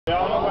We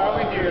all know why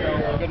we're here.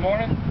 Good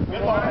morning.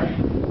 Good morning.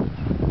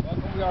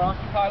 Welcome. We are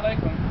Occupy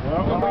Lakeland.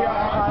 Welcome. We are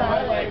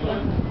Occupy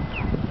Lakeland.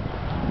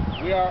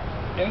 We are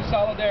in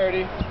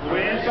solidarity.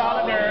 We're in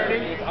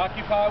solidarity with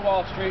Occupy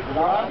Wall Street. with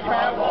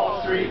Occupy Wall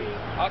Street.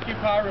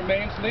 Occupy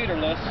remains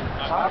leaderless.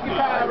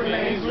 Occupy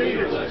remains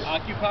leaderless.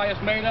 Occupy is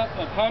made up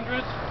of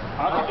hundreds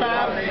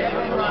Occupy is made up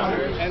of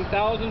hundreds and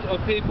thousands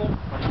of people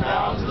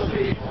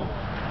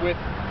with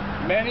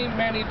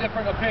many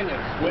different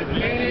opinions with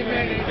many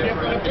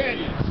different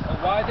opinions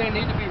of why they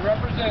need to be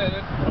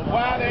represented of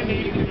why they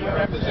need to be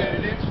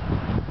represented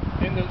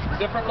in the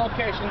different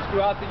locations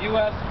throughout the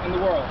U.S. and the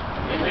world.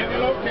 in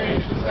different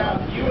locations throughout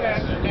the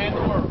U.S. and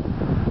the world.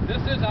 This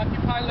is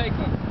Occupy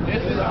Lakeland.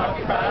 This is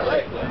Occupy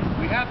Lakeland.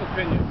 We have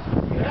opinions,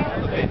 We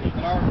have opinions.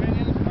 and our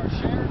opinions are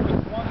shared with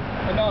one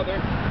another.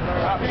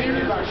 Our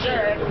opinions are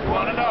shared with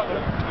one another.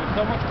 There's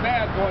so much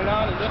bad going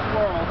on in this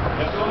world.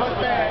 There's so much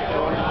bad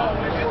going on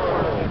in this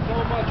world. There's so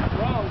much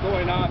wrong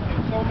going on in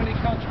so many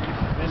countries.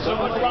 There's so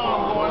much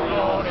wrong going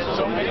on in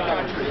so many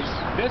countries.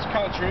 This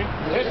country,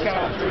 there's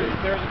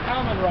a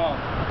common wrong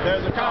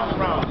There's a common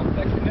wrong.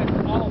 that connects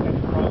all of it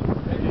wrong.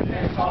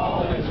 It's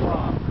all is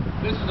wrong.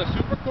 This is a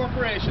super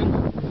corporation,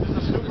 This is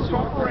a super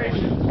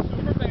corporation,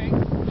 super bank,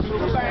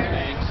 super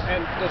banks,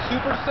 and the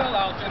super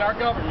sellouts in our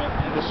government.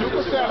 the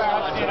super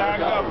sellouts in our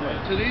government.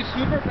 To these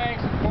super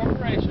banks and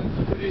corporations,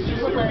 These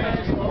super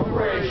banks and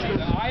corporations,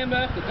 the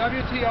IMF, the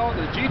WTO,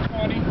 the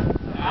G20,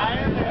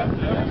 IMF,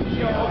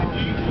 WTO, and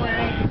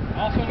G20,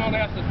 also known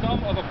as the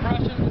thumb of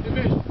oppression and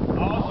division.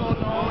 also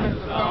known as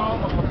the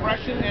thumb of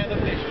oppression and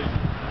division.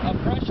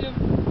 Oppression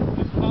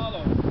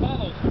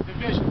follows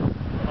division.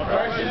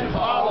 Oppression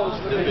follows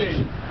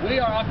division. We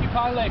are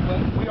Occupy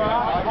Lakeland. We are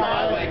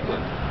Occupy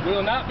Lakeland. We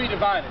will not be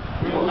divided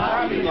We will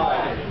not be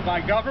divided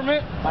by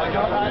government, by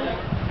government,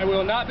 and we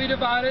will not be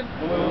divided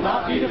and we will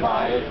not be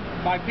divided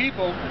by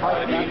people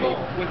by people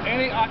with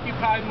any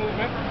Occupy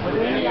movement.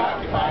 with any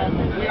Occupy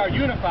movement. We are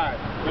unified.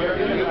 We are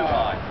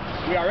unified.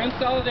 We are in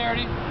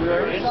solidarity We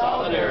are in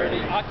solidarity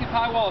with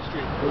Occupy Wall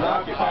Street. with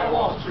Occupy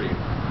Wall Street.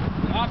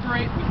 We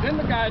operate within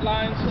the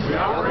guidelines We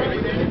operate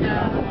within the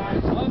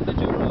guidelines of the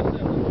General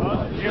Assembly.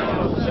 of the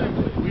General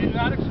Assembly. We do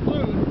not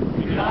exclude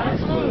We do not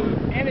exclude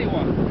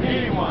anyone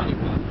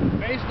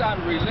based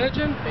on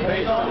religion,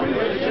 based on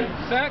religion,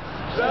 sex,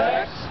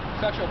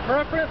 sexual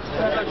preference,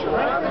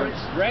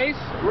 race,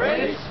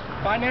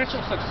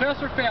 financial success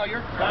or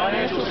failure,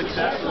 financial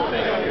success or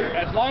failure,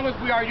 as long as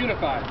we are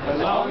unified as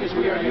long as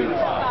we are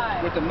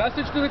unified. with the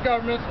message to the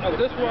governments of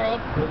this world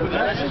The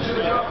message to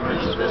the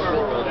governments of this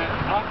world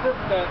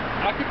that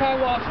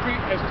Occupy Wall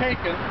Street has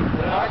taken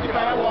that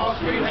Occupy Wall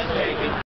Street has taken